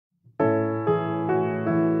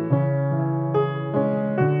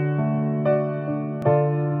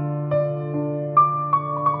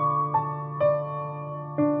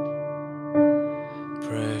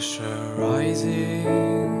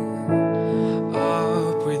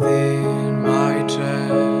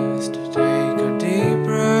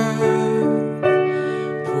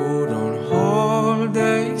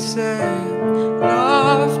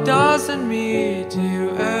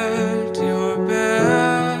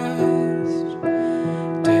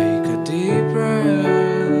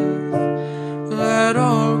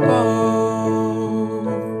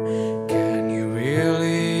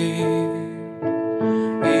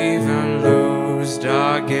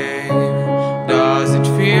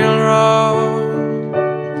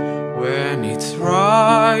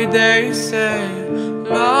they say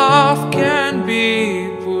love can be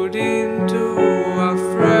put into a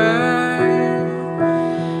frame.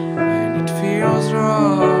 When it feels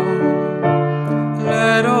wrong,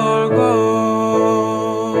 let all go.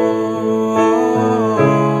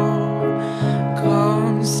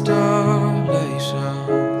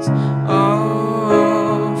 Constellations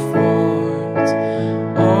of words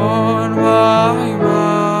on my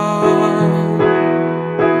mind.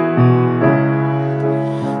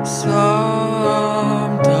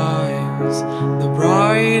 Sometimes the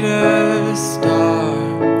brightest star,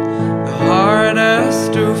 the hardest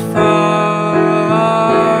to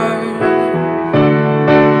find.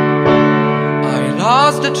 I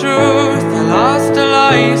lost the truth, I lost the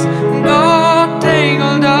lies, got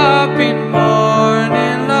tangled up in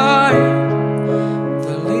morning light.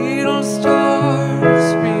 The little stars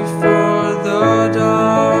before the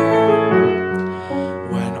dawn.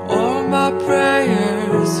 When all my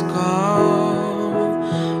prayers come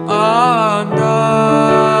undone,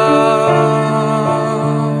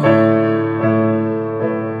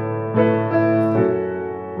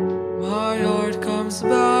 my heart comes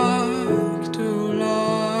back to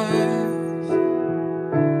life.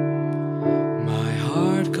 My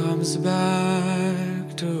heart comes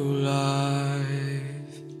back to life.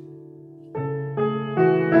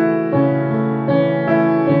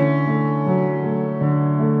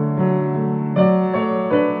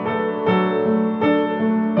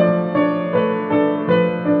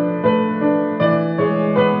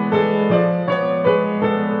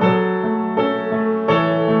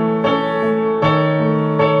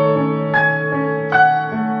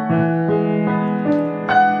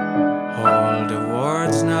 Hold the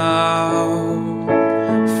words now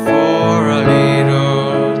for a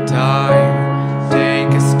little time.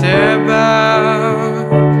 Take a step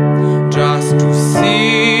back just to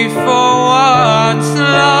see for once.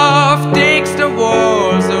 Love takes the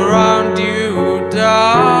walls around you down,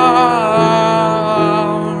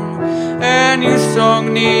 and your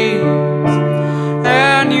song needs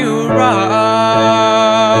a new rhyme.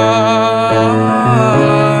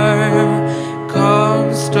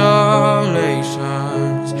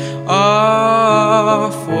 Constellations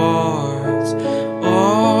of words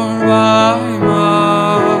on my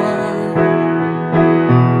mind.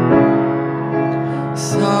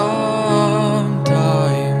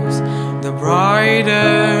 Sometimes the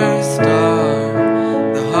brightest star,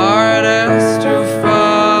 the hardest to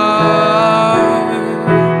find.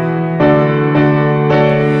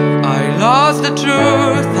 I lost the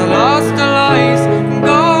truth, I lost the lies,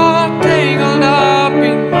 got tangled up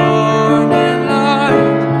in morning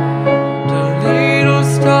light. The little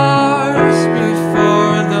stars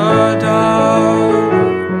before the dawn.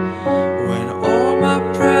 When all my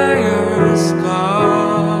prayers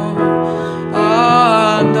come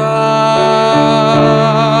undone.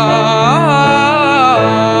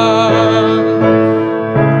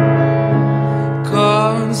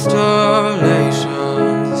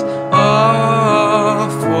 Constellations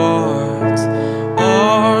of words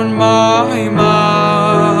on my mind.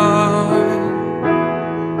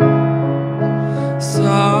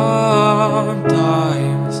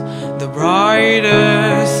 Sometimes the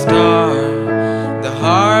brightest star, the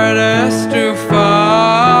hardest to find.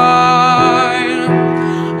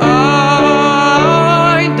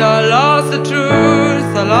 I lost the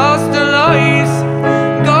truth, I lost the lies,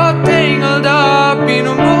 got tangled up in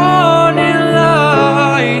a morning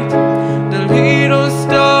light. The little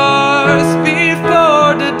stars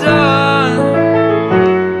before the dawn.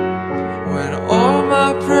 When all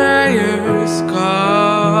my prayers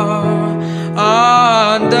come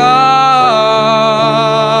undone,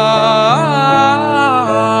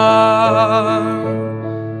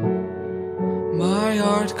 my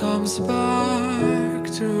heart comes back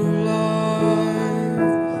to life.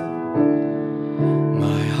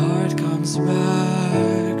 My heart comes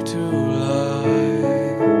back to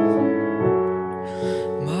life.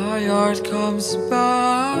 My heart comes back.